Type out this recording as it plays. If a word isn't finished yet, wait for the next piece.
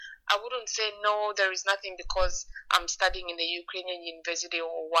I wouldn't say no, there is nothing because I'm studying in a Ukrainian university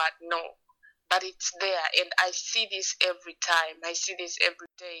or what. No, but it's there, and I see this every time. I see this every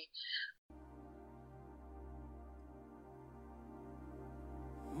day.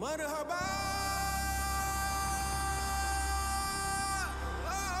 Marhaba,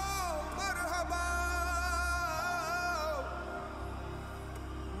 marhaba,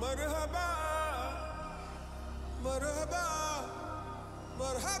 marhaba, marhaba, marhaba,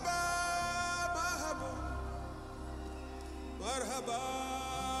 marhaba, marhaba,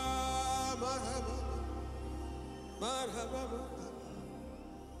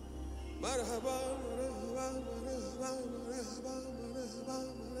 marhaba, marhaba,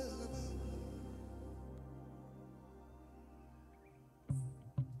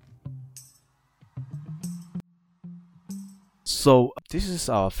 So, this is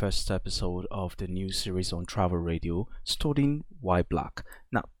our first episode of the new series on Travel Radio, Studying Why Black.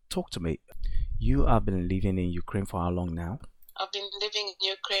 Now, talk to me. You have been living in Ukraine for how long now? I've been living in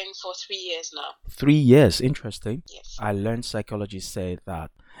Ukraine for 3 years now. 3 years, interesting. Yes. I learned psychologists say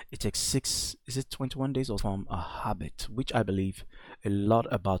that it takes 21 days or from a habit, which I believe a lot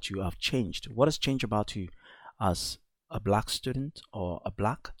about you have changed. What has changed about you as a black student or a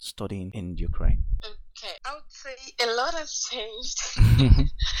black studying in Ukraine? Okay, I would say a lot has changed.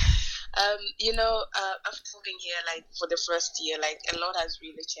 After moving here, like for the first year, like a lot has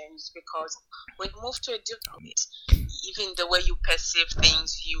really changed because when you move to a different, even the way you perceive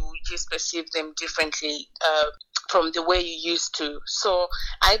things, you just perceive them differently from the way you used to. So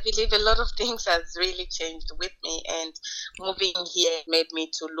I believe a lot of things has really changed with me, and moving here made me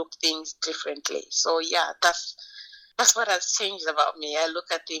to look things differently. So yeah, that's what has changed about me. I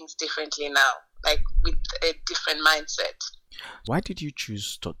look at things differently now, like with a different mindset. Why did you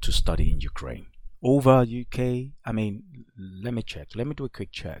choose to study in Ukraine over UK? I mean, let me check. Let me do a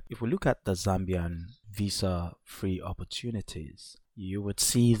quick check. If we look at the Zambian visa-free opportunities, you would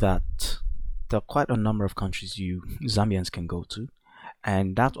see that there are quite a number of countries you Zambians can go to,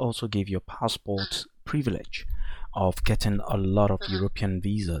 and that also gave you a passport privilege of getting a lot of European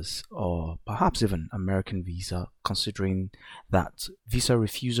visas or perhaps even American visa, considering that visa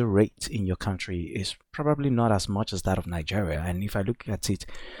refusal rate in your country is probably not as much as that of Nigeria. And if I look at it,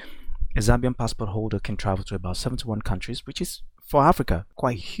 a Zambian passport holder can travel to about 71 countries, which is for Africa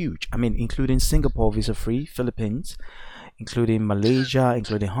quite huge. I mean, including Singapore visa free, Philippines, including Malaysia,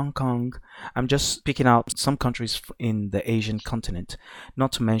 including Hong Kong. I'm just picking out some countries in the Asian continent,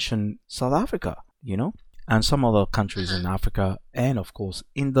 not to mention South Africa, and some other countries in Africa, and of course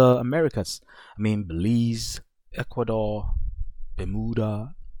in the Americas. I mean, Belize, Ecuador,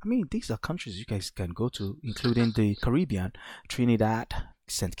 Bermuda. I mean, these are countries you guys can go to, including the Caribbean, Trinidad,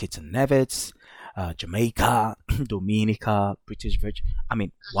 St. Kitts and Nevis, Jamaica, Dominica, British Virgin. I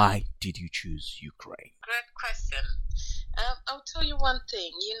mean, why did you choose Ukraine? Great question. I'll tell you one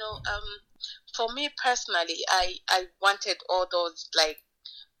thing. For me personally, I wanted all those, like,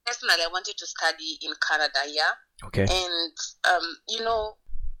 personally, I wanted to study in Canada, yeah? Okay. And,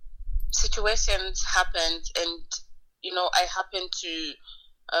 situations happened, and, I happened to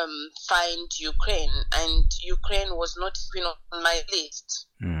find Ukraine, and Ukraine was not even on my list,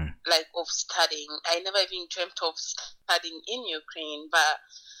 like, of studying. I never even dreamt of studying in Ukraine, but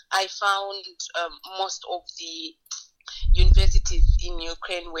I found most of the universities in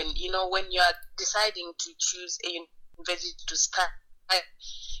Ukraine when you are deciding to choose a university to study,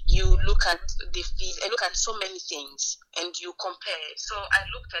 you look at the fees and look at so many things and you compare. So I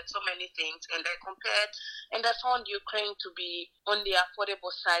looked at so many things and I compared, and I found Ukraine to be on the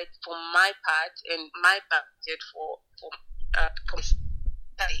affordable side for my part and my budget for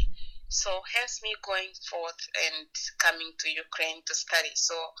study. So hence me going forth and coming to Ukraine to study.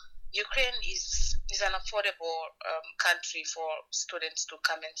 So Ukraine is an affordable country for students to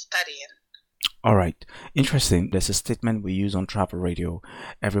come and study in. All right. Interesting. There's a statement we use on Travel Radio.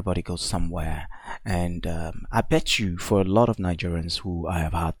 Everybody goes somewhere. And I bet you for a lot of Nigerians who I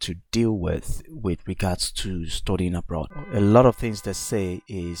have had to deal with regards to studying abroad, a lot of things they say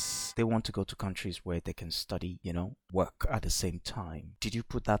is they want to go to countries where they can study, work at the same time. Did you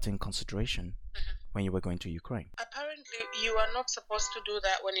put that in consideration when you were going to Ukraine? Apparently, you are not supposed to do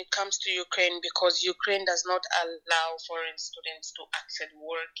that when it comes to Ukraine because Ukraine does not allow foreign students to actually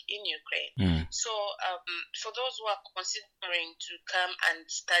work in Ukraine. So for those who are considering to come and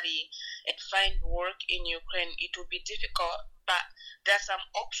study and find work in Ukraine, it will be difficult, but there are some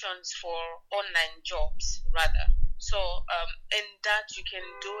options for online jobs rather. So, and that you can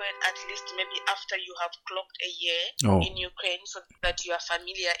do it at least maybe after you have clocked a year in Ukraine, so that you are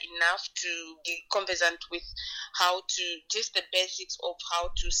familiar enough to be conversant with how to, just the basics of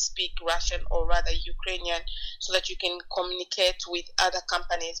how to speak Russian or rather Ukrainian, so that you can communicate with other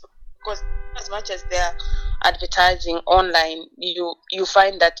companies. Because as much as they're advertising online, you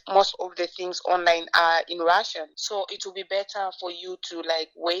find that most of the things online are in Russian. So it will be better for you to like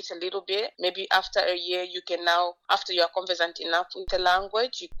wait a little bit. Maybe after a year, you can now, after you are conversant enough with the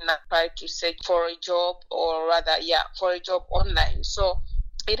language, you can try to search for a job, or rather, for a job online. So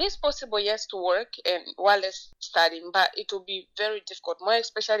it is possible, yes, to work and while studying, but it will be very difficult, more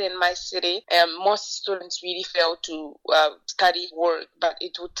especially in my city. Most students really fail to study work, but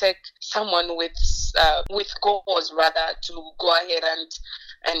it will take someone with goals rather to go ahead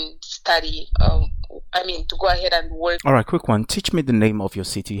and study. To go ahead and work. All right, quick one. Teach me the name of your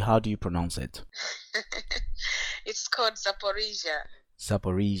city. How do you pronounce it? It's called Zaporizhia.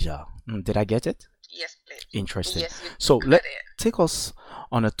 Zaporizhia. Did I get it? Yes, please. Interesting. Yes, so take us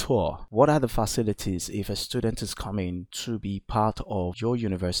on a tour. What are the facilities if a student is coming to be part of your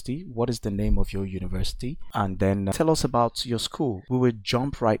university? What is the name of your university? And then tell us about your school. We will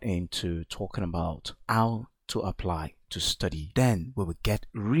jump right into talking about how to apply to study. Then we will get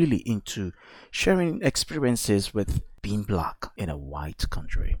really into sharing experiences with being black in a white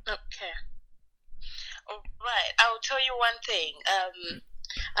country. Okay. All right. I'll tell you one thing.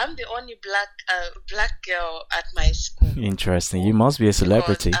 I'm the only black girl at my school. Interesting. You must be a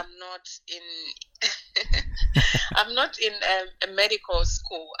celebrity. I'm not in a medical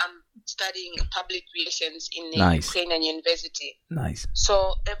school. I'm studying public relations in a Ukrainian university. Nice.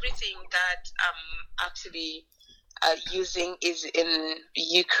 So everything that I'm actually using is in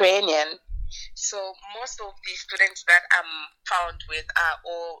Ukrainian. So most of the students that I'm found with are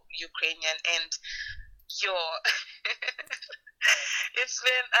all Ukrainian, and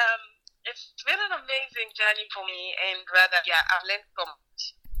it's been an amazing journey for me, and rather, I've learned so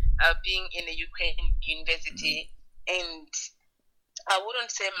much being in a Ukrainian university, and I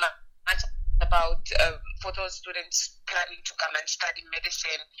wouldn't say much about for those students planning to come and study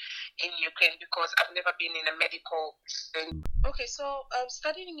medicine in Ukraine, because I've never been in a medical thing. Okay, so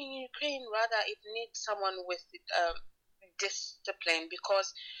studying in Ukraine, rather, it needs someone with discipline,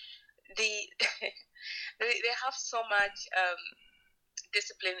 because they have so much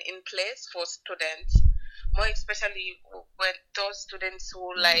discipline in place for students, more especially when those students who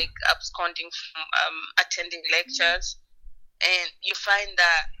like absconding from attending lectures, and you find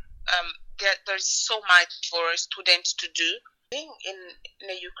that there's so much for a student to do. Being in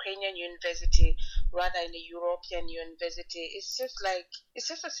a Ukrainian university, rather in a European university, it's just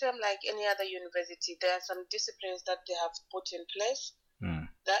the same like any other university. There are some disciplines that they have put in place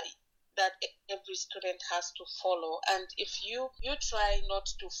that every student has to follow, and if you try not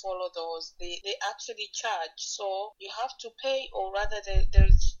to follow those, they actually charge, so you have to pay, or rather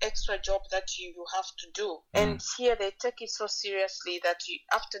there's extra job that you have to do. And here they take it so seriously that you,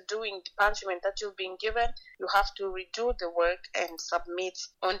 after doing the punishment that you've been given, you have to redo the work and submit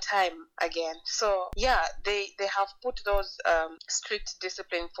on time again. So they have put those strict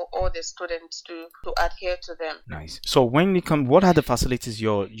discipline for all the students to adhere to them. Nice. So when you come, what are the facilities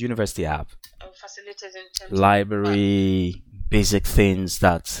your university have? Facilities in terms library, basic things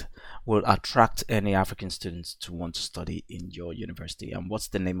that will attract any African students to want to study in your university. And what's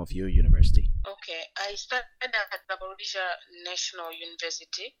the name of your university? Okay, I studied at Zaporizhia National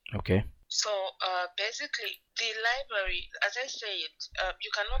University. Okay. So basically, the library, as I said,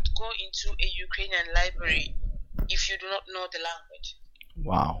 you cannot go into a Ukrainian library if you do not know the language.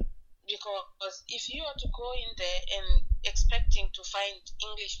 Wow. Because if you are to go in there and expecting to find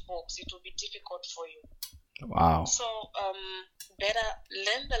English books, it will be difficult for you. Wow. So better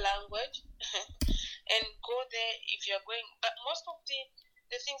learn the language and go there if you're going. But most of the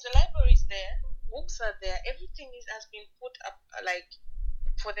things, the library is there, books are there, everything has been put up like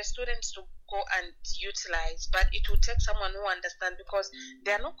for the students to go and utilize. But it will take someone who understands, because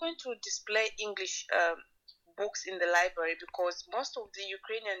they are not going to display English books in the library, because most of the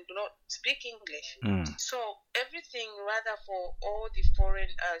Ukrainians do not speak English. So everything, rather, for all the foreign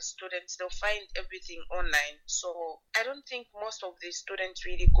students, they'll find everything online. So I don't think most of the students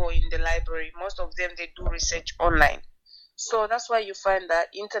really go in the library. Most of them, they do research online. So that's why you find that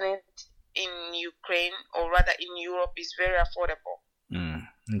internet in Ukraine, or rather in Europe, is very affordable.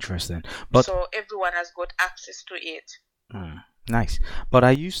 Interesting. So everyone has got access to it. Nice. But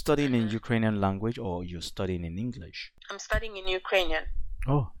are you studying in Ukrainian language, or you're studying in English? I'm studying in Ukrainian.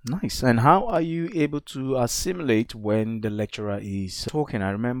 Oh, nice. And how are you able to assimilate when the lecturer is talking?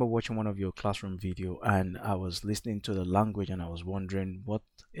 I remember watching one of your classroom video and I was listening to the language and I was wondering what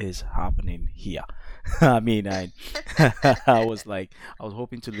is happening here. I mean, I I was like, I was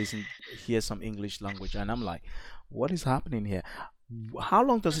hoping to hear some English language, and I'm like, what is happening here? How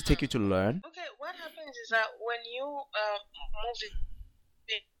long does it take you to learn? Okay, what happens is that when you move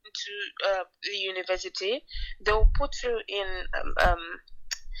into the university, they'll put you in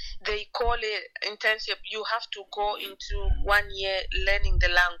they call it internship. You have to go into 1 year learning the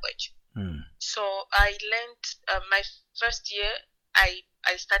language. So I learned my first year.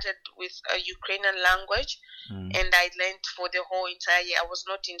 I started with a Ukrainian language, and I learned for the whole entire year. I was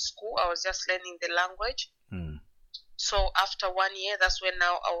not in school. I was just learning the language. So after 1 year, that's when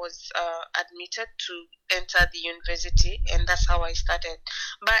now I was admitted to enter the university, and that's how I started.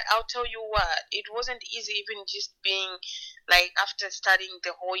 But I'll tell you what, it wasn't easy, even just being like after studying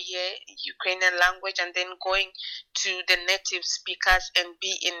the whole year Ukrainian language and then going to the native speakers and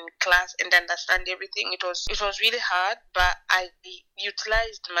be in class and understand everything. It was really hard, but I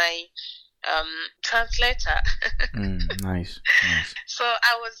utilized my translator. Nice. So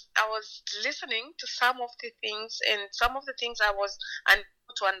I was listening to some of the things, and some of the things I was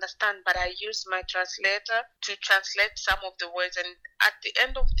unable to understand, but I used my translator to translate some of the words. And at the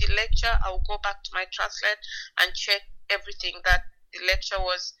end of the lecture, I'll go back to my translate and check everything that the lecture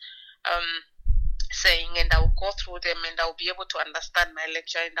was saying, and I'll go through them and I'll be able to understand my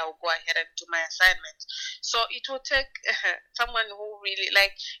lecture, and I'll go ahead and do my assignments. So it will take someone who really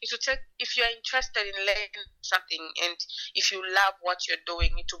it will take, if you're interested in learning something and if you love what you're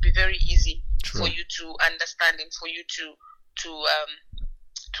doing, it will be very easy for you to understand and for you to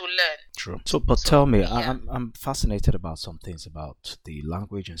learn. True. So, but tell me, yeah. I'm fascinated about some things about the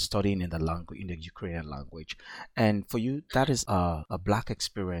language and studying in the Ukrainian language. And for you, that is a black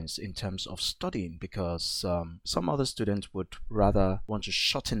experience in terms of studying, because some other students would rather want to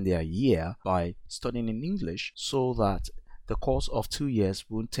shorten their year by studying in English so that the course of 2 years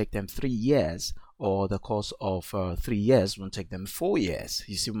won't take them 3 years, or the course of 3 years won't take them 4 years.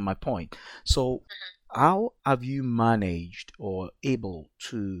 You see my point? So, how have you managed or able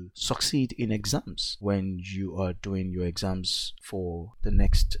to succeed in exams when you are doing your exams for the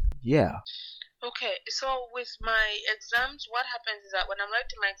next year? Okay, so with my exams, what happens is that when I'm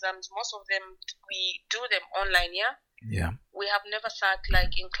writing my exams, most of them we do them online, yeah? Yeah. We have never sat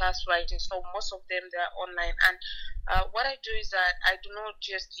in class writing, so most of them they're online. And what I do is that I do not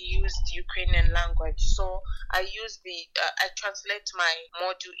just use the Ukrainian language, so I use I translate my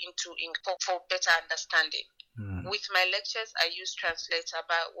module into English for better understanding. With my lectures, I use translator,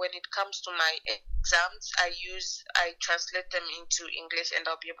 but when it comes to my exams, I translate them into English, and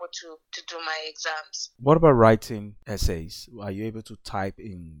I'll be able to do my exams. What about writing essays? Are you able to type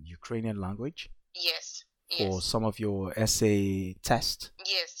in Ukrainian language? Yes. For some of your essay tests?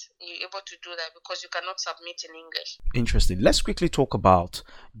 Yes, you're able to do that because you cannot submit in English. Interesting. Let's quickly talk about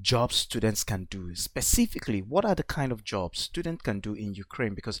jobs students can do. Specifically, what are the kind of jobs students can do in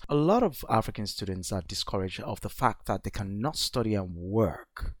Ukraine? Because a lot of African students are discouraged of the fact that they cannot study and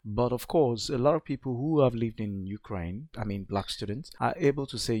work. But of course, a lot of people who have lived in Ukraine, black students, are able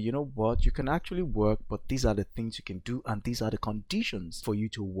to say, you know what, you can actually work, but these are the things you can do and these are the conditions for you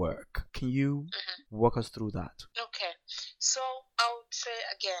to work. Can you walk us through that? Okay, so I would say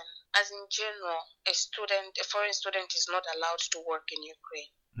again, as in general, a foreign student is not allowed to work in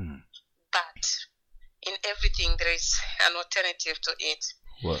Ukraine. But in everything there is an alternative to it.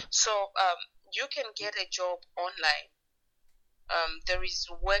 What? So you can get a job online. There is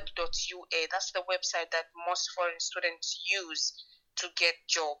work.ua. That's the website that most foreign students use to get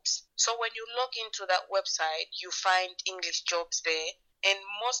jobs. So when you log into that website, you find English jobs there. And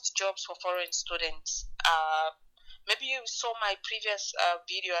most jobs for foreign students, maybe you saw my previous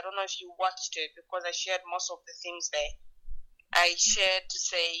video. I don't know if you watched it because I shared most of the things there. I shared to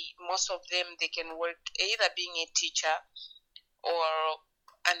say most of them, they can work either being a teacher or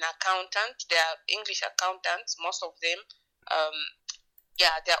an accountant. They are English accountants, most of them.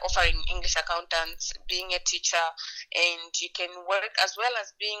 They're offering English accountants, being a teacher, and you can work as well as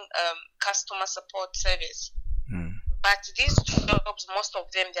being customer support service. But these jobs, most of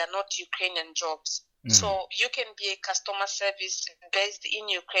them, they are not Ukrainian jobs. So you can be a customer service based in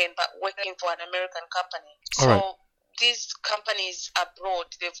Ukraine, but working for an American company. So these companies abroad,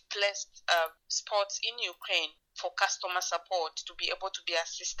 they've placed spots in Ukraine for customer support to be able to be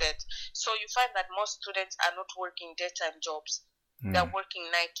assisted. So you find that most students are not working daytime jobs. They're working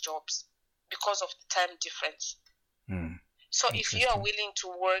night jobs because of the time difference. So if you are willing to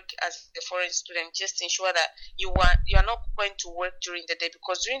work as a foreign student, just ensure that you are not going to work during the day,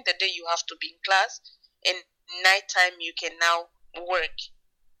 because during the day you have to be in class, and nighttime you can now work.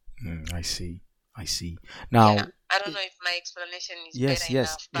 I see. Now, I don't know if my explanation is better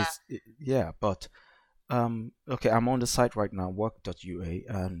enough. But okay, I'm on the site right now, work.ua,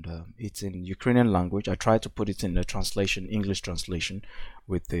 and it's in Ukrainian language. I tried to put it in the translation, English translation,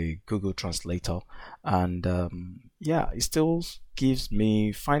 with the Google Translator, and it still gives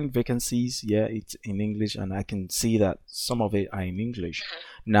me find vacancies. Yeah, it's in English, and I can see that some of it are in English.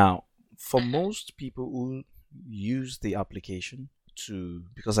 Now, for most people who use the application,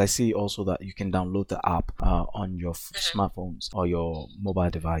 because I see also that you can download the app on your smartphones or your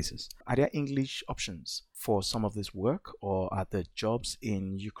mobile devices. Are there English options for some of this work, or are the jobs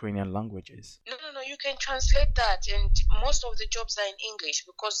in Ukrainian languages? No, you can translate that, and most of the jobs are in English,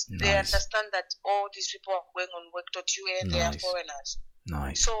 because they understand that all these people are going on work.ua, they are foreigners.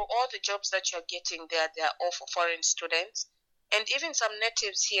 Nice. So all the jobs that you're getting there, they are all for foreign students, and even some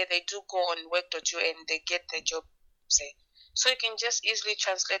natives here, they do go on work.ua and they get their job, say. So you can just easily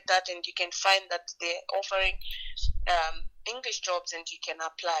translate that, and you can find that they're offering English jobs, and you can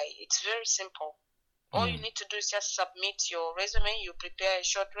apply. It's very simple. All you need to do is just submit your resume. You prepare a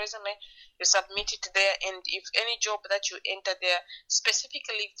short resume, you submit it there, and if any job that you enter there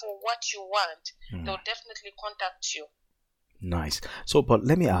specifically for what you want, they'll definitely contact you. Nice. So, but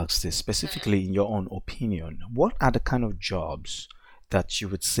let me ask this specifically, in your own opinion, what are the kind of jobs that you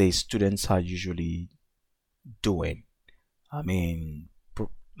would say students are usually doing? I mean,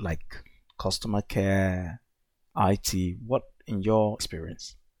 like customer care, IT, what in your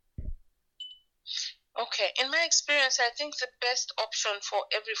experience? Okay, in my experience, I think the best option for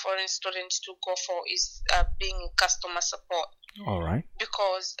every foreign student to go for is being in customer support. All right.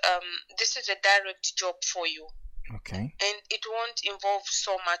 Because this is a direct job for you. Okay. And it won't involve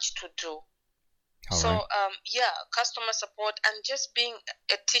so much to do. All right. Customer support, and just being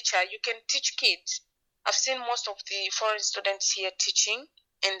a teacher. You can teach kids. I've seen most of the foreign students here teaching,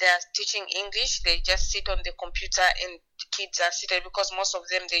 and they are teaching English. They just sit on the computer, and the kids are seated, because most of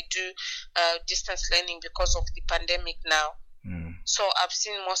them, they do distance learning because of the pandemic now. So I've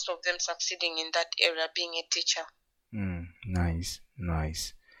seen most of them succeeding in that area, being a teacher. Nice.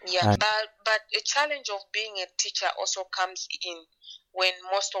 Yeah, but a challenge of being a teacher also comes in when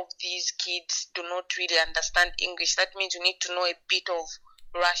most of these kids do not really understand English. That means you need to know a bit of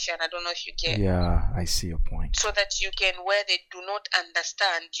Russian. I don't know if you get. Yeah, I see your point. So that you can, where they do not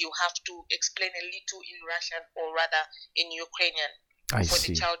understand, you have to explain a little in Russian, or rather in Ukrainian, for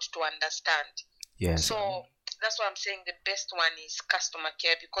the child to understand. Yes. So that's why I'm saying the best one is customer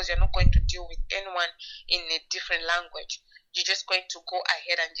care, because you're not going to deal with anyone in a different language. You're just going to go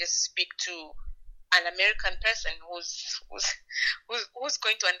ahead and just speak to an American person who's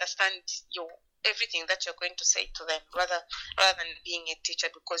going to understand everything that you're going to say to them, rather than being a teacher,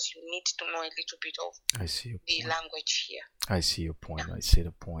 because you need to know a little bit of the language here. I see your point. I see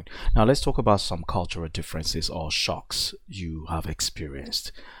the point. Now let's talk about some cultural differences or shocks you have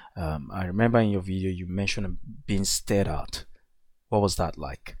experienced. I remember in your video you mentioned being stared at. What was that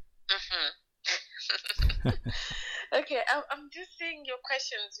like? Okay, I'm just seeing your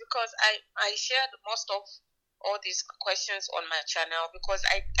questions, because I shared most of all these questions on my channel, because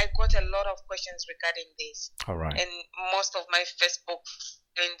I got a lot of questions regarding this. All right. And most of my Facebook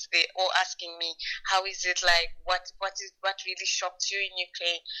friends, they all asking me, how is it like? What really shocked you in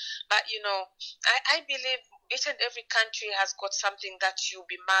Ukraine? But I believe each and every country has got something that you'll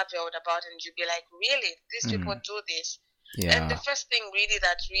be marveled about, and you'll be like, really, these people do this? Yeah. And the first thing really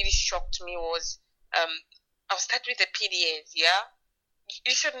that really shocked me was I'll start with the PDAs. Yeah,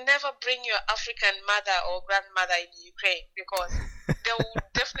 you should never bring your African mother or grandmother in Ukraine, because they will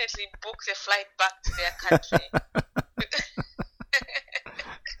definitely book the flight back to their country.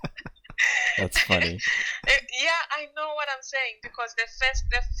 That's funny. Yeah, I know what I'm saying, because the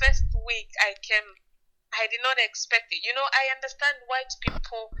first week I came, I did not expect it. I understand white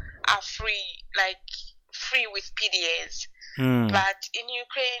people are free with PDAs. But in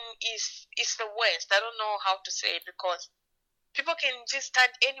Ukraine is the worst. I don't know how to say it, because people can just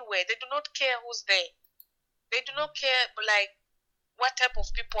stand anywhere. They do not care who's there. They do not care what type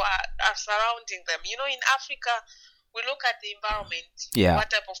of people are surrounding them. In Africa, we look at the environment. Yeah. What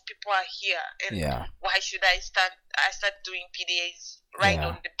type of people are here, and why should I start doing PDAs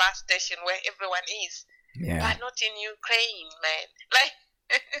on the bus station where everyone is? Yeah. But not in Ukraine, man.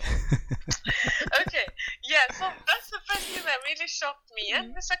 Okay, yeah, so that's the first thing that really shocked me.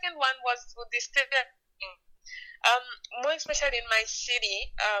 And the second one was with the stadium. More especially in my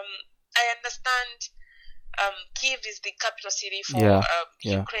city, I understand Kiev is the capital city for Yeah.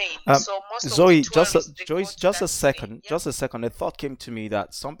 Ukraine. So most Zoe, of the tourists, they go to just that a second, city. Yeah. just a second. A thought came to me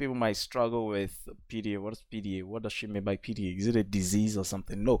that some people might struggle with PDA. What is PDA? What does she mean by PDA? Is it a disease or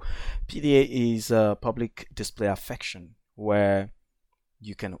something? No, PDA is a public display affection where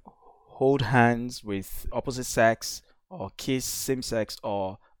you can hold hands with opposite sex or kiss same sex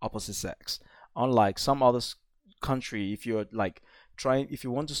or opposite sex. Unlike some other country, if you're like if you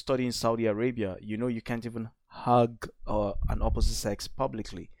want to study in Saudi Arabia, you can't even hug an opposite sex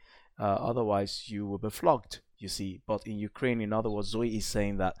publicly. Otherwise, you will be flogged, you see. But in Ukraine, in other words, Zoe is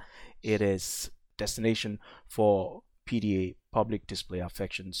saying that it is destination for PDA, public display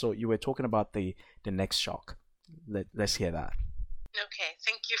affection. So you were talking about the next shock. Let's hear that. Okay,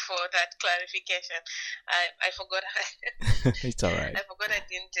 thank you for that clarification. I forgot. It's all right. I forgot I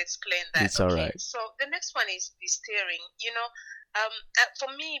didn't explain that. It's all right. So the next one is the steering. For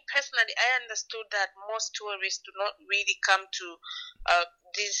me personally, I understood that most tourists do not really come to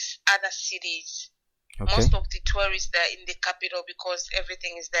these other cities. Okay. Most of the tourists are in the capital because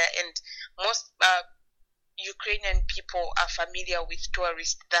everything is there, and most Ukrainian people are familiar with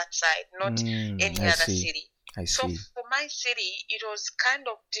tourists that side, not any other city. I so see. For my city, it was kind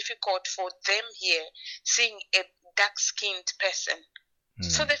of difficult for them here seeing a dark-skinned person.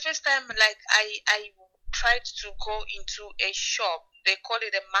 So the first time, I tried to go into a shop. They call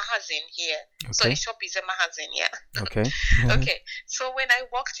it a magazine here. Okay. So a shop is a magazine, yeah. Okay. Okay. So when I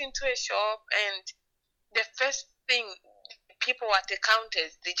walked into a shop, and the first thing, people at the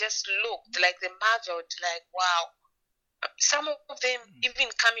counters, they just looked like they marveled, like, wow. Some of them even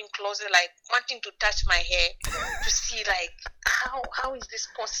coming closer, like wanting to touch my hair to see, like, how is this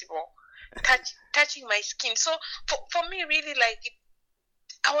possible? Touching my skin. So for me, really, like,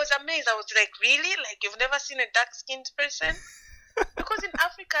 I was amazed. I was like, really? Like, you've never seen a dark-skinned person? Because in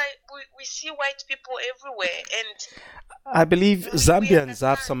Africa, we see white people everywhere, and I believe Zambians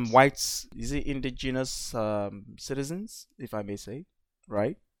have some whites. Is it indigenous citizens, if I may say,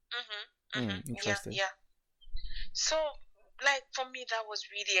 right? Interesting. Yeah. So, like, for me, that was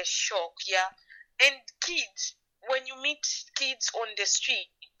really a shock, yeah. And kids, when you meet kids on the street,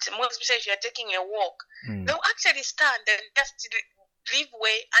 most especially if you're taking a walk, they'll actually stand and just leave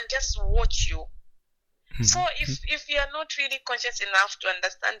way and just watch you. So if you're not really conscious enough to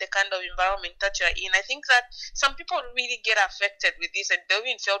understand the kind of environment that you're in, I think that some people really get affected with this, and they'll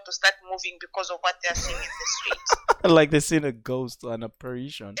even fail to start moving because of what they're seeing in the streets. Like they're seeing a ghost or an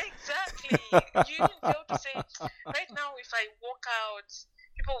apparition. Exactly. You even fail to say, right now, if I walk out,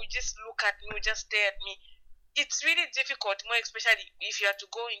 people will just look at me, will just stare at me. It's really difficult, more especially if you have to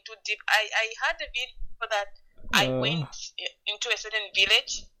go into deep. I had a video that I went into a certain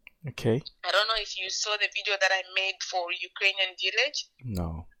village. Okay. I don't know if you saw the video that I made for Ukrainian village.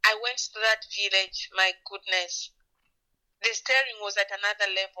 No. I went to that village. My goodness, the steering was at another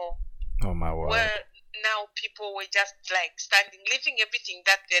level. Oh my word. Where now people were just like standing, leaving everything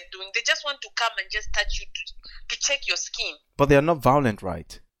that they're doing. They just want to come and just touch you to check your skin. But they are not violent,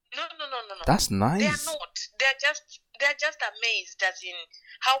 right? No. That's nice. They are not. They're just amazed, as in,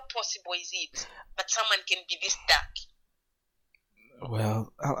 how possible is it that someone can be this dark?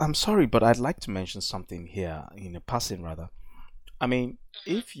 Well, I'm sorry, but I'd like to mention something here, in a passing rather. I mean,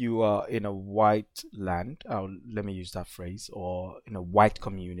 if you are in a white land, let me use that phrase, or in a white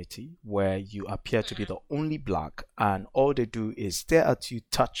community where you appear to be the only black, and all they do is stare at you,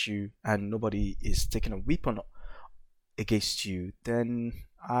 touch you, and nobody is taking a weapon against you, then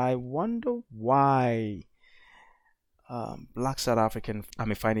I wonder why black South African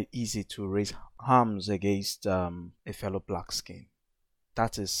find it easy to raise arms against a fellow black skin.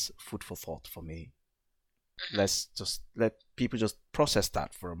 That is food for thought for me. Let's just let people just process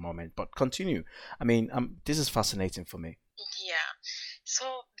that for a moment, but continue. I mean, this is fascinating for me. Yeah. So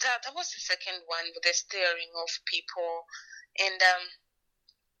that was the second one, with the steering of people. And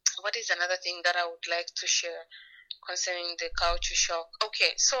what is another thing that I would like to share concerning the culture shock?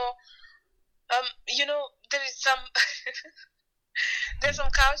 Okay, so there is some there's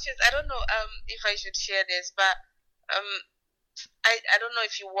some cultures. I don't know if I should share this, but I don't know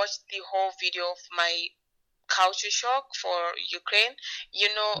if you watched the whole video of my culture shock for Ukraine.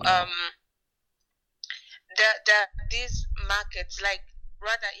 These markets, like,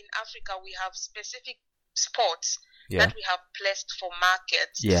 rather in Africa, we have specific spots that we have placed for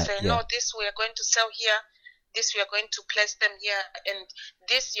markets. No, this we are going to sell here, this we are going to place them here, and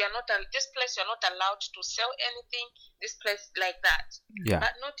this place you're not allowed to sell anything, this place like that.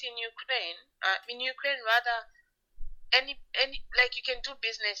 But not in Ukraine. In Ukraine, rather, any like, you can do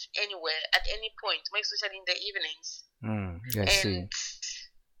business anywhere at any point, especially in the evenings. I see.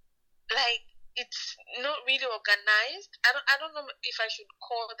 Like, it's not really organized. I don't know if I should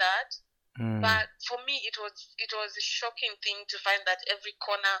call that, but for me it was a shocking thing to find that every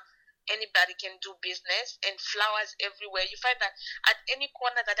corner anybody can do business, and flowers everywhere. You find that at any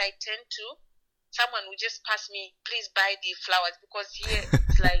corner that I turn to, someone will just pass me, please buy the flowers, because here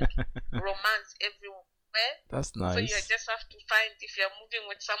it's like romance everywhere. That's nice. So you just have to find, if you're moving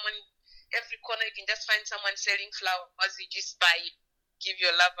with someone, every corner you can just find someone selling flowers. You just buy it, give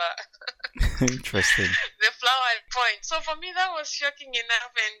your lover. Interesting. The flower point. So for me that was shocking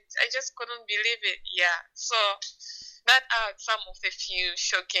enough, and I just couldn't believe it. Yeah. So that are some of the few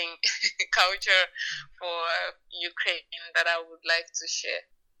shocking culture for Ukraine that I would like to share.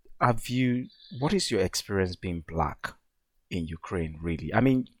 What is your experience being black in Ukraine, really? I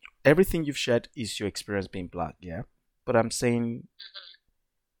mean, everything you've shared is your experience being black, yeah? But I'm saying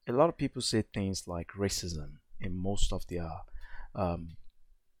a lot of people say things like racism in most of their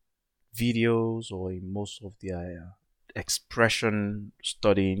videos, or in most of their expression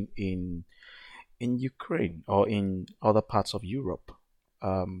studying in Ukraine or in other parts of Europe.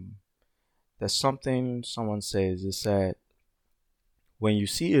 There's something someone says, they said, when you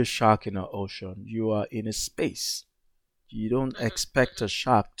see a shark in an ocean, you are in a space. You don't expect a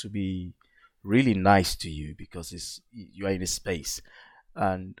shark to be really nice to you because you are in a space.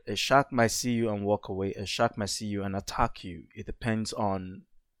 And a shark might see you and walk away. A shark might see you and attack you. It depends on,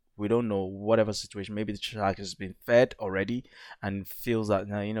 we don't know, whatever situation. Maybe the shark has been fed already and feels that,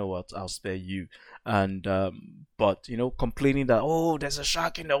 now, you know what, I'll spare you. And but complaining that, oh, there's a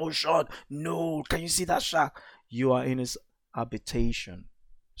shark in the ocean. No, can you see that shark? You are in his habitation,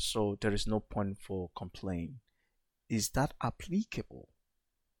 so there is no point for complaint. Is that applicable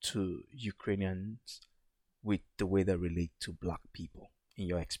to Ukrainians with the way they relate to black people, in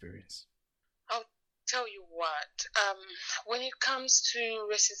your experience? I'll tell you what, when it comes to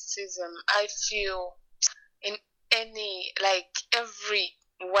racism, I feel in every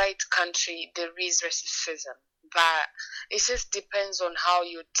white country there is racism, but it just depends on how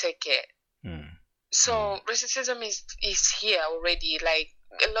you take it. So racism is here already. Like,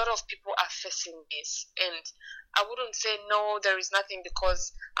 a lot of people are facing this, and I wouldn't say no, there is nothing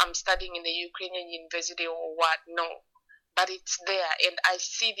because I'm studying in the Ukrainian university or what. No, but it's there, and I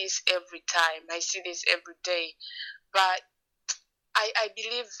see this every time. I see this every day. But I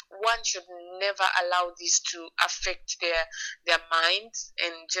believe one should never allow this to affect their minds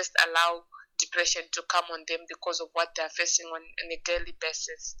and just allow depression to come on them because of what they're facing on a daily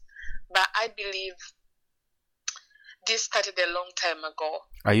basis. But I believe this started a long time ago.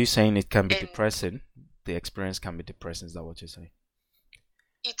 Are you saying it can be depressing? The experience can be depressing, is that what you're saying?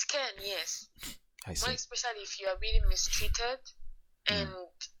 It can, yes. I see. More especially if you are really mistreated and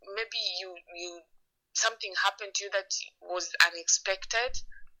maybe you something happened to you that was unexpected.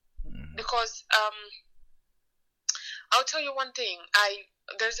 Because I'll tell you one thing.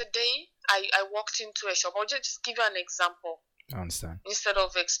 There's a day I walked into a shop. I'll just give you an example. I understand. Instead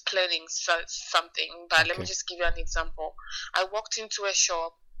of explaining something, but let me just give you an example. I walked into a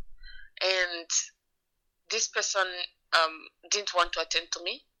shop, and this person didn't want to attend to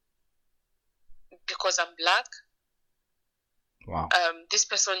me because I'm black. Wow. This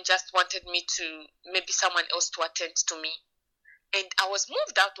person just wanted maybe someone else to attend to me, and I was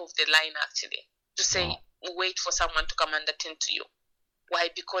moved out of the line actually to say, wait for someone to come and attend to you. Why?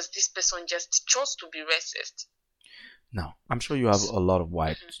 Because this person just chose to be racist. Now, I'm sure you have a lot of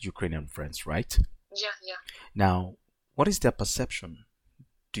white Ukrainian friends, right? Yeah. Now, what is their perception?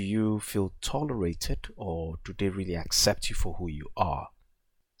 Do you feel tolerated, or do they really accept you for who you are?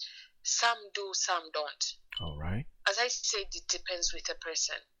 Some do, some don't. All right. As I said, it depends with a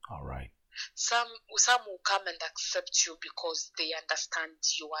person. All right. Some will come and accept you because they understand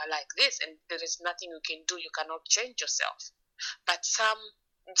you are like this and there is nothing you can do. You cannot change yourself. But some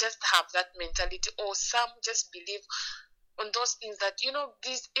just have that mentality, or some just believe on those things that,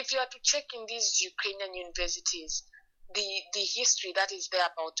 if you are to check in these Ukrainian universities, the history that is there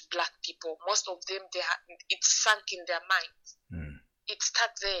about black people, most of them, it's sunk in their minds. It's stuck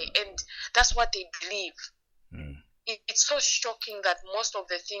there, and that's what they believe. It's so shocking that most of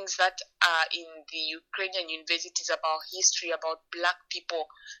the things that are in the Ukrainian universities about history, about black people,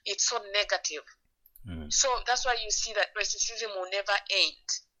 it's so negative. So that's why you see that racism will never end,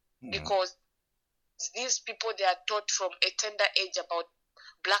 because these people, they are taught from a tender age about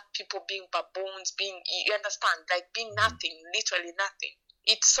black people being baboons, you understand, like being nothing, literally nothing.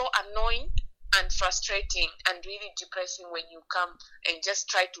 It's so annoying and frustrating and really depressing when you come and just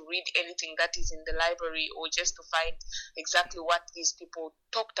try to read anything that is in the library, or just to find exactly what these people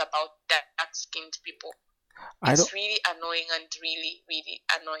talked about, dark-skinned people. It's really annoying and really, really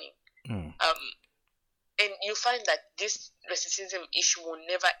annoying. And you find that this racism issue will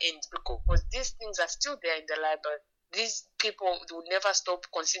never end because these things are still there in the library. These people will never stop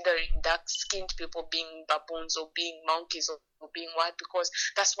considering dark-skinned people being baboons or being monkeys or being white, because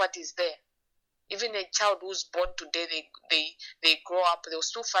that's what is there. Even a child who's born today, they grow up, they'll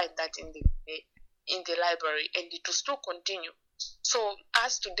still find that in the library, and it will still continue. So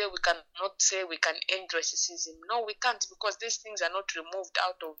as today, we cannot say we can end racism. No, we can't, because these things are not removed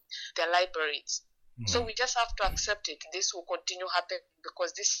out of their libraries. So we just have to accept it. This will continue happening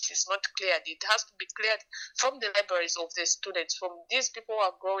because this is not cleared. It has to be cleared from the libraries of the students, from these people who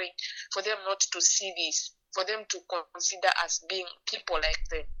are growing, for them not to see this, for them to consider us being people like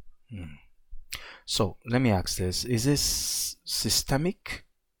them. So let me ask this. Is this systemic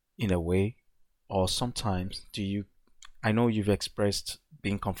in a way, or sometimes I know you've expressed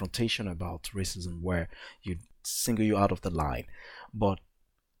being confrontational about racism where you single you out of the line, but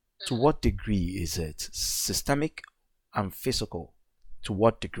to what degree is it systemic and physical? To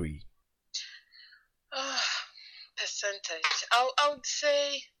what degree? Percentage. I would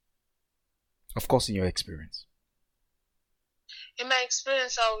say. Of course, in your experience. In my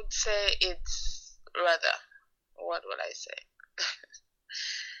experience, I would say it's rather. What would I say?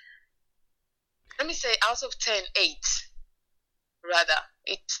 Let me say out of 10, 8. Rather,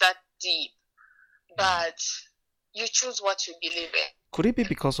 it's that deep. But you choose what you believe in. Could it be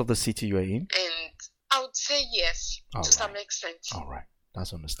because of the city you're in? And I would say yes, to some extent. All right,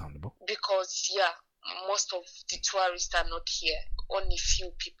 that's understandable. Because most of the tourists are not here. Only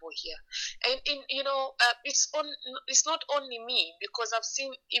few people here, and it's not only me, because I've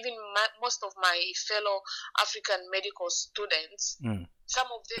seen even most of my fellow African medical students. Some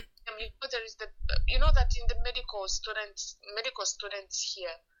of them, there is that in the medical students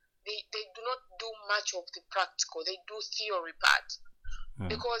here, they do not do much of the practical. They do theory part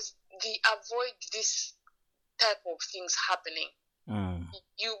because they avoid this type of things happening.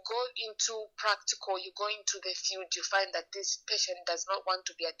 You go into practical, you go into the field, you find that this patient does not want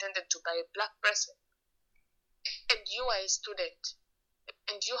to be attended to by a black person. And you are a student,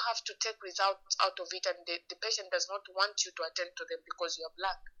 and you have to take results out of it, and the patient does not want you to attend to them because you are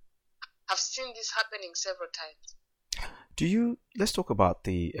black. I've seen this happening several times. Let's talk about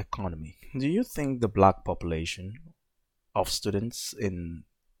the economy. Do you think the black population of students in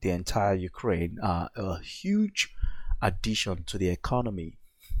the entire Ukraine are a huge addition to the economy,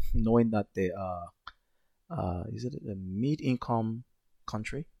 knowing that they are, is it a mid-income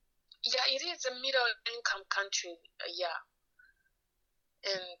country? Yeah, it is a middle-income country,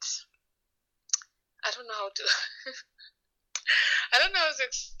 and I don't know how to I don't know how to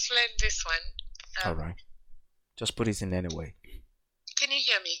explain this one. All right. Just put it in any way. Can you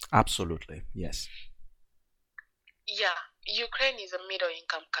hear me? Absolutely, yes. Yeah, Ukraine is a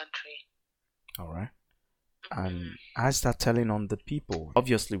middle-income country. All right. And how's that telling on the people?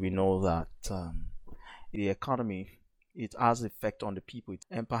 Obviously, we know that the economy, it has effect on the people.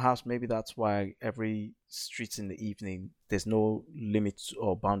 And perhaps maybe that's why every street in the evening, there's no limits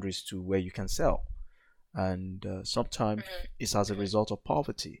or boundaries to where you can sell. And sometimes it's as a result of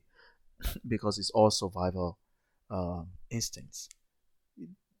poverty because it's all survival instincts.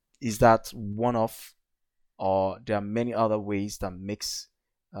 Is that one of, or there are many other ways that makes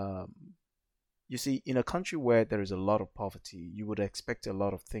you see, in a country where there is a lot of poverty, you would expect a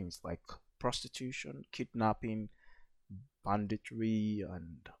lot of things like prostitution, kidnapping, banditry,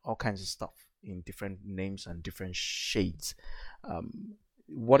 and all kinds of stuff in different names and different shades.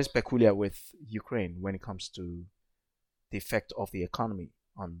 What is peculiar with Ukraine when it comes to the effect of the economy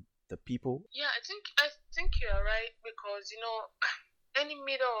on the people? Yeah, I think you are right, because any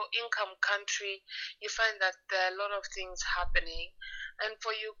middle-income country, you find that there are a lot of things happening. And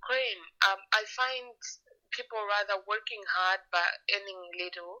for Ukraine, I find people rather working hard but earning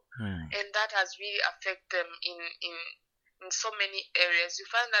little, and that has really affected them in so many areas. You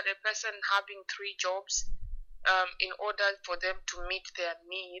find that a person having 3 jobs in order for them to meet their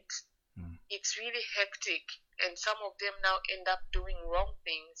needs, it's really hectic, and some of them now end up doing wrong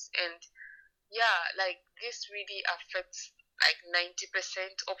things. And like this really affects like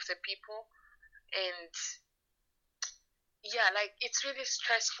 90% of the people, and like it's really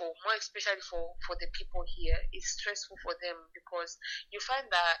stressful, more especially for the people here. It's stressful for them because you find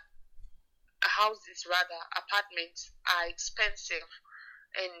that houses, rather apartments, are expensive.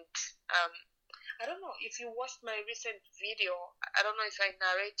 And I don't know if you watched my recent video. I don't know if I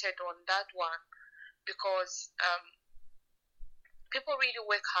narrated on that one, because people really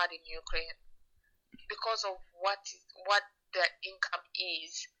work hard in Ukraine because of what their income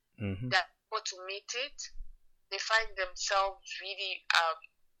is. They're able to meet it. They find themselves really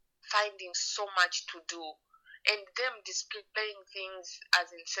finding so much to do, and them displaying things, as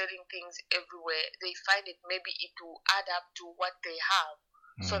in selling things everywhere. They find it maybe it will add up to what they have,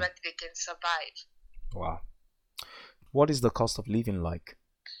 so that they can survive. Wow. What is the cost of living like?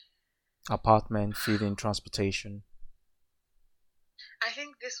 Apartment, feeding, transportation. I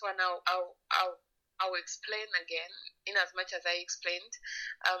think this one I'll explain again, in as much as I explained.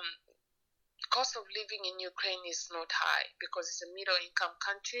 Cost of living in Ukraine is not high because it's a middle income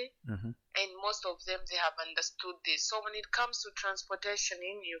country, and most of them, they have understood this. So when it comes to transportation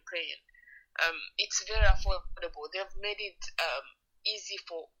in Ukraine, it's very affordable. They've made it easy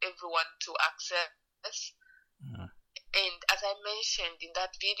for everyone to access. And as I mentioned in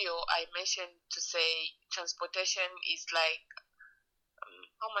that video, I mentioned to say transportation is like,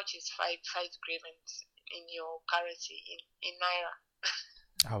 how much is five grievance in your currency in naira?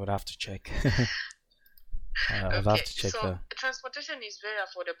 I would have to check. I'll have to check so transportation is very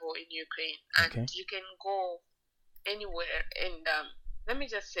affordable in Ukraine, and you can go anywhere. And let me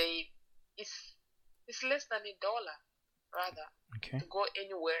just say, it's less than $1, rather, to go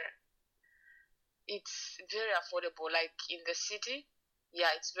anywhere. It's very affordable. Like in the city,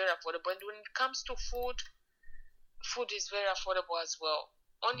 it's very affordable. And when it comes to food is very affordable as well.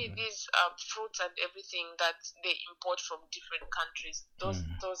 Only these fruits and everything that they import from different countries, those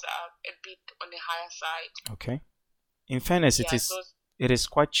are a bit on the higher side. Okay. In fairness, it is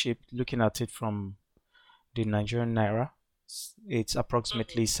quite cheap. Looking at it from the Nigerian naira, it's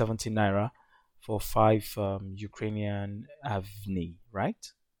approximately 70 naira for 5 Ukrainian hryvnia,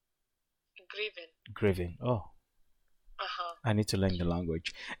 right? Hryvnia. Oh. I need to learn the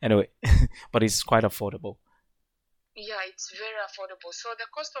language. Anyway, but it's quite affordable. Yeah, it's very affordable. So the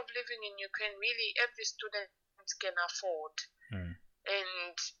cost of living in Ukraine, really, every student can afford.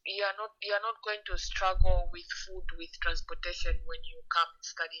 And you're not going to struggle with food, with transportation when you come and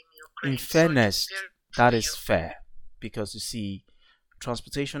study in Ukraine. In fairness, that is fair, because you see,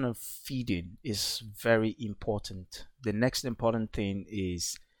 transportation and feeding is very important. The next important thing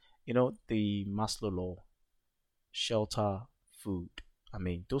is, the Maslow law, shelter, food. I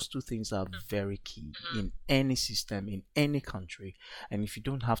mean, those two things are very key in any system, in any country. And if you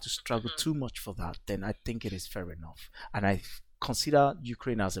don't have to struggle too much for that, then I think it is fair enough. And I consider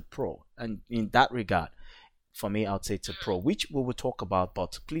Ukraine as a pro. And in that regard, for me, I would say it's a pro, which we will talk about.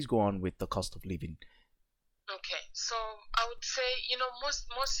 But please go on with the cost of living. Okay, so I would say,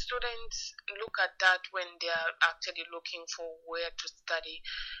 most students look at that when they are actually looking for where to study,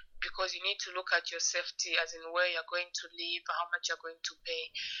 because you need to look at your safety, as in where you're going to live, how much you're going to pay.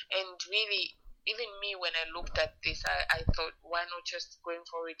 And really, even me, when I looked at this, I thought, why not just going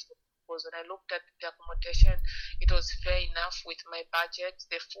for it? Because when I looked at the accommodation, it was fair enough with my budget.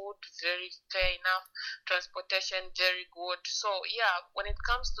 The food, very fair enough. Transportation, very good. So, when it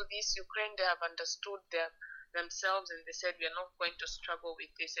comes to this, Ukraine, they have understood themselves, and they said, we are not going to struggle with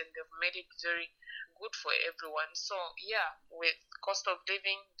this, and they've made it very good for everyone. So with cost of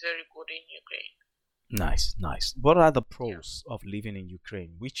living, very good in Ukraine. Nice. What are the pros of living in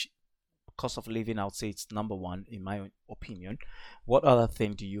Ukraine? Which cost of living, I would say it's number one in my opinion. What other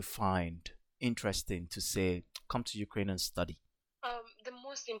thing do you find interesting to say, come to Ukraine and study? The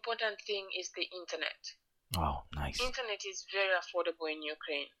most important thing is the internet. Oh, nice. Internet is very affordable in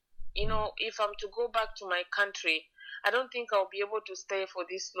Ukraine. If I'm to go back to my country, I don't think I'll be able to stay for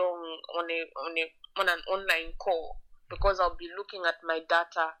this long on an online call, because I'll be looking at my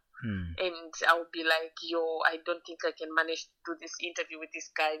data and I'll be like, I don't think I can manage to do this interview with this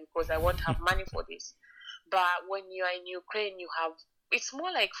guy because I won't have money for this. But when you are in Ukraine, it's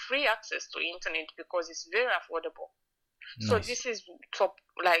more like free access to internet because it's very affordable. Nice. So this is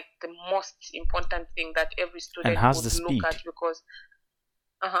the most important thing that every student would look at, because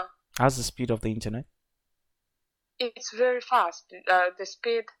how's the speed of the internet? It's very fast. The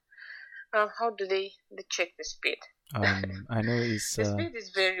speed. How do they check the speed? I know it's the speed is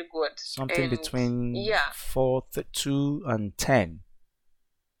very good. Something between 4.2 and 10.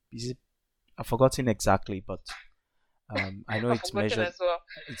 Is it? I've forgotten exactly, but I know it's measured. As well.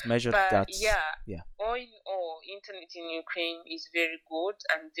 It's measured but that. All in all, internet in Ukraine is very good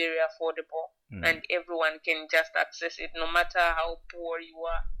and very affordable, and everyone can just access it, no matter how poor you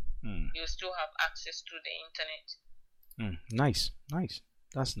are. You still have access to the internet. Nice.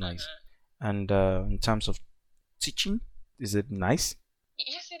 That's nice. And in terms of teaching, is it nice?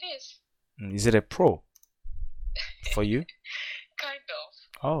 Yes, it is. Is it a pro for you? Kind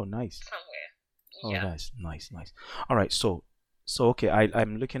of. Oh, nice. Somewhere. Oh, nice. All right, so okay,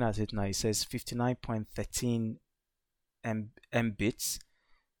 I'm looking at it now. It says 59.13 mbits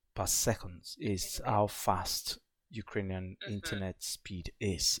per second is how fast Ukrainian internet speed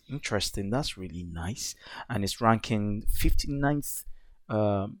is. Interesting. That's really nice. And it's ranking 59th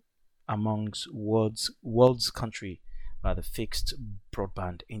amongst world's country by the fixed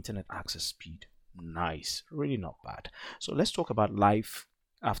broadband internet access speed. Nice. Really not bad. So let's talk about life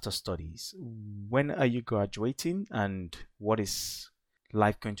after studies. When are you graduating, and what is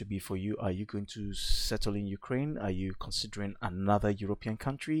life going to be for you? Are you going to settle in Ukraine? Are you considering another European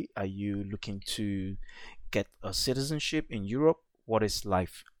country? Are you looking to get a citizenship in Europe? What is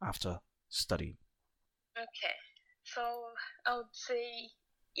life after studying? Okay, so I would say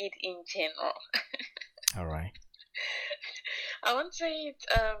it in general. All right. I won't say it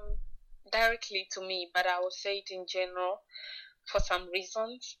directly to me, but I will say it in general for some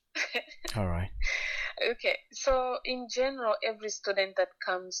reasons. All right. Okay, so in general, every student that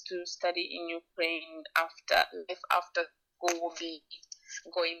comes to study in Ukraine after school will be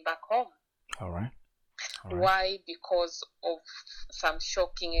going back home. All right. All right. Why? Because of some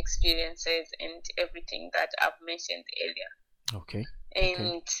shocking experiences and everything that I've mentioned earlier. Okay.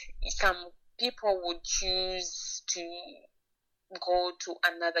 And some people would choose to go to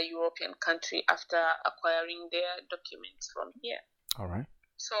another European country after acquiring their documents from here. All right.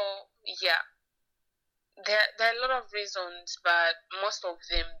 So, yeah, there are a lot of reasons, but most of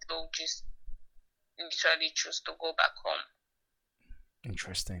them, they'll just literally choose to go back home.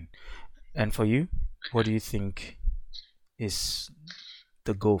 Interesting. And for you, what do you think is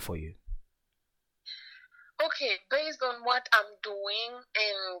the goal for you? Okay, based on what I'm doing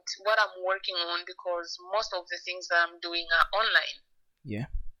and what I'm working on, because most of the things that I'm doing are online. Yeah.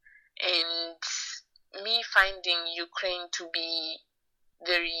 And me finding Ukraine to be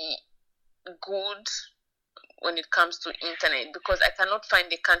very good when it comes to internet, because I cannot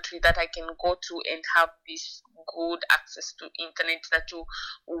find a country that I can go to and have this good access to internet that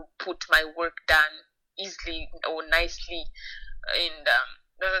will put my work done easily or nicely, and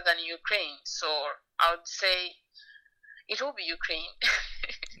rather than Ukraine. So I would say it will be Ukraine.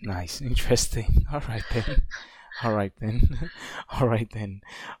 Nice, interesting. All right then. All right then.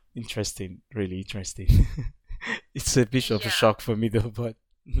 Interesting, really interesting. It's a bit of a shock for me though, but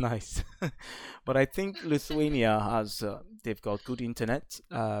nice. But I think Lithuania has they've got good internet.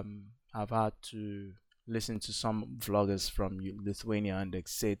 I've had to listen to some vloggers from Lithuania, and they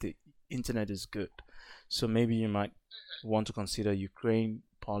say the internet is good. So maybe you might want to consider Ukraine,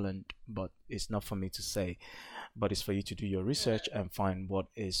 Poland, but it's not for me to say. But it's for you to do your research and find what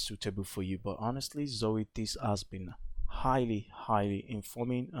is suitable for you. But honestly, Zoe, this has been highly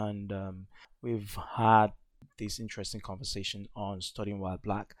informing, and we've had this interesting conversation on studying while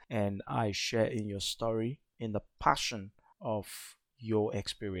black, and I share in your story in the passion of your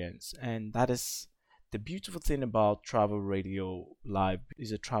experience. And that is the beautiful thing about Travel Radio Live.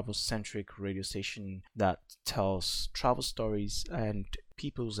 Is a travel centric radio station that tells travel stories and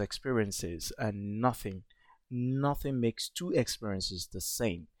people's experiences, and nothing makes two experiences the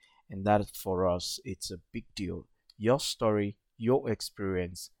same. And that for us, it's a big deal. Your story, your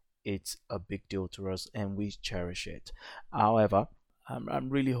experience, it's a big deal to us, and we cherish it. However, I'm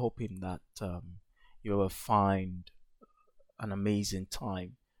really hoping that you will find an amazing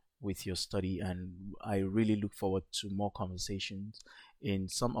time with your study, and I really look forward to more conversations in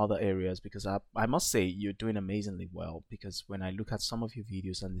some other areas, because I must say you're doing amazingly well, because when I look at some of your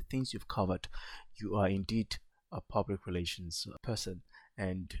videos and the things you've covered, you are indeed a public relations person.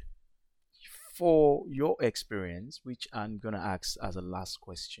 And for your experience, which I'm going to ask as a last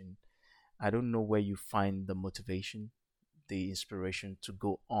question, I don't know where you find the motivation, the inspiration to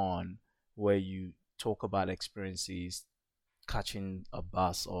go on, where you talk about experiences, catching a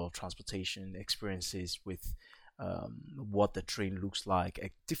bus or transportation experiences with what the train looks like,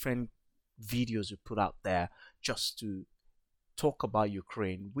 different videos you put out there just to talk about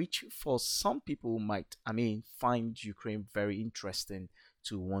Ukraine, which for some people might, find Ukraine very interesting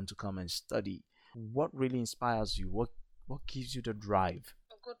to want to come and study. What really inspires you? What gives you the drive?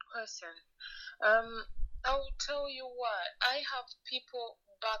 Good question. I will tell you what, I have people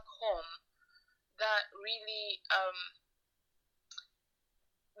back home that really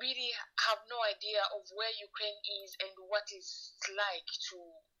have no idea of where Ukraine is and what it's like to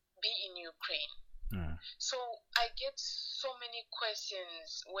be in Ukraine. So I get so many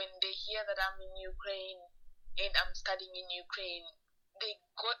questions when they hear that I'm in Ukraine and I'm studying in Ukraine. They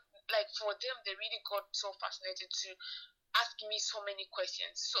got, for them, they really got so fascinated to ask me so many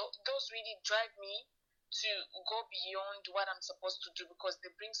questions. So those really drive me to go beyond what I'm supposed to do, because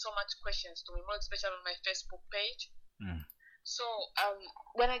they bring so much questions to me, more especially on my Facebook page. So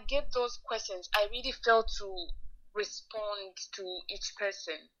when I get those questions, I really fail to respond to each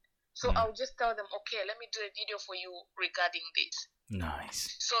person. So I'll just tell them, okay, let me do a video for you regarding this.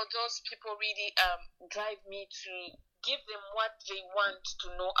 Nice. So those people really drive me to give them what they want to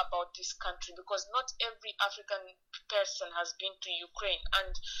know about this country, because not every African person has been to Ukraine,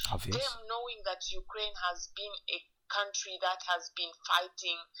 and Obvious. them knowing that Ukraine has been a country that has been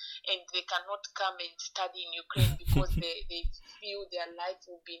fighting and they cannot come and study in Ukraine because they feel their life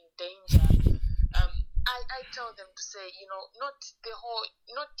will be in danger. I tell them to say, not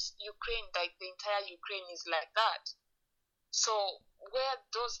Ukraine, like the entire Ukraine is like that. So where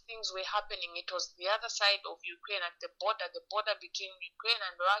those things were happening, it was the other side of Ukraine, at the border between Ukraine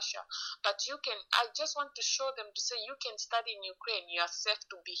and Russia. But I just want to show them to say, you can study in Ukraine, you are safe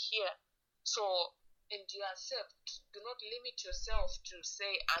to be here. So, and you are safe. Do not limit yourself to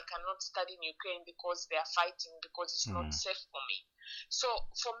say, I cannot study in Ukraine because they are fighting, because it's not safe for me. So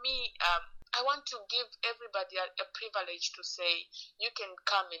for me, I want to give everybody a privilege to say, you can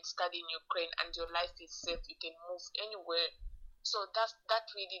come and study in Ukraine and your life is safe. You can move anywhere. So that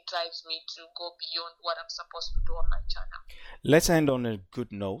really drives me to go beyond what I'm supposed to do on my channel. Let's end on a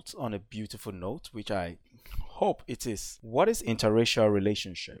good note, on a beautiful note, which I hope it is. What is interracial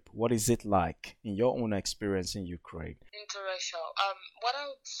relationship? What is it like in your own experience in Ukraine? Interracial. What I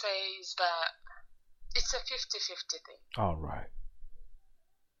would say is that it's a 50-50 thing. All right.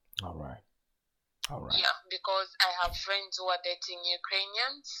 Yeah, because I have friends who are dating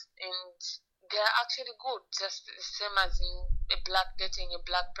Ukrainians and they're actually good, just the same as in a black dating a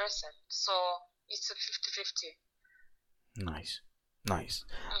black person. So it's a 50-50. Nice.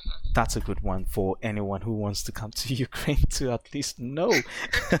 That's a good one for anyone who wants to come to Ukraine to at least know.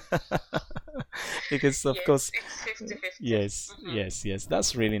 Because of course, it's 50-50. Yes,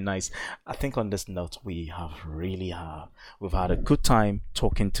 that's really nice. I think on this note, we've had a good time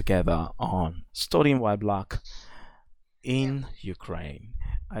talking together on studying while black in Ukraine.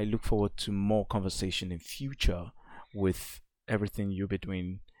 I look forward to more conversation in future with everything you'll be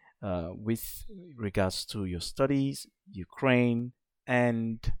doing with regards to your studies, Ukraine,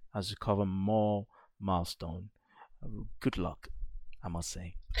 and as you cover more milestone. Good luck, I must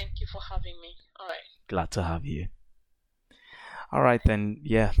say. Thank you for having me. All right. Glad to have you. All right, then.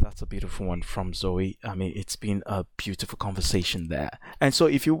 Yeah, that's a beautiful one from Zoe. I mean, it's been a beautiful conversation there. And so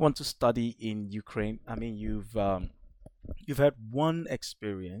if you want to study in Ukraine, I mean, you've had one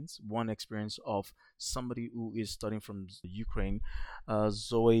experience of somebody who is studying from Ukraine.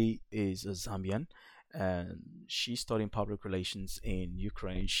 Zoe is a Zambian, and she's studying public relations in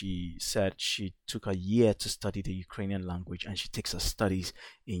Ukraine. She said she took a year to study the Ukrainian language, and she takes her studies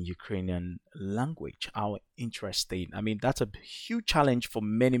in Ukrainian language. How interesting. I mean, that's a huge challenge for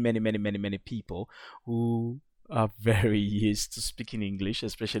many people who are very used to speaking English,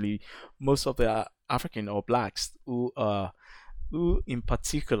 especially most of the African or blacks who in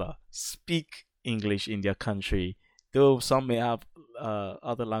particular speak English in their country, though some may have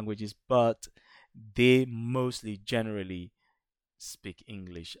other languages, but they mostly generally speak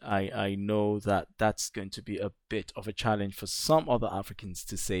English. I know that that's going to be a bit of a challenge for some other Africans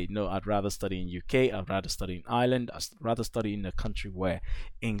to say, no, I'd rather study in UK, I'd rather study in Ireland, I'd rather study in a country where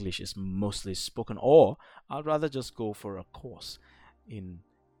English is mostly spoken, or I'd rather just go for a course in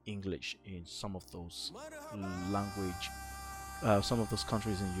English in some of those some of those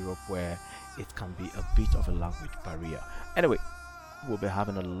countries in Europe where it can be a bit of a language barrier. Anyway, we'll be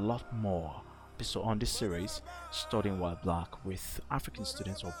having a lot more episode on this series, Studying While Black, with African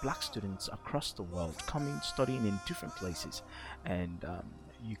students or black students across the world coming studying in different places. And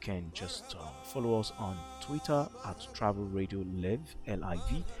you can just follow us on Twitter at Travel Radio Live,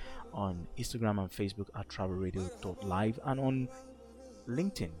 LIV, on Instagram and Facebook at travelradio.live, and on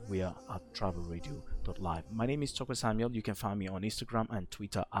LinkedIn we are at travelradio.live. My name is Tokwe Samuel. You can find me on Instagram and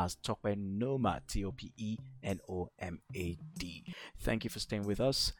Twitter as Tokwe Nomad, TOPENOMAD. Thank you for staying with us.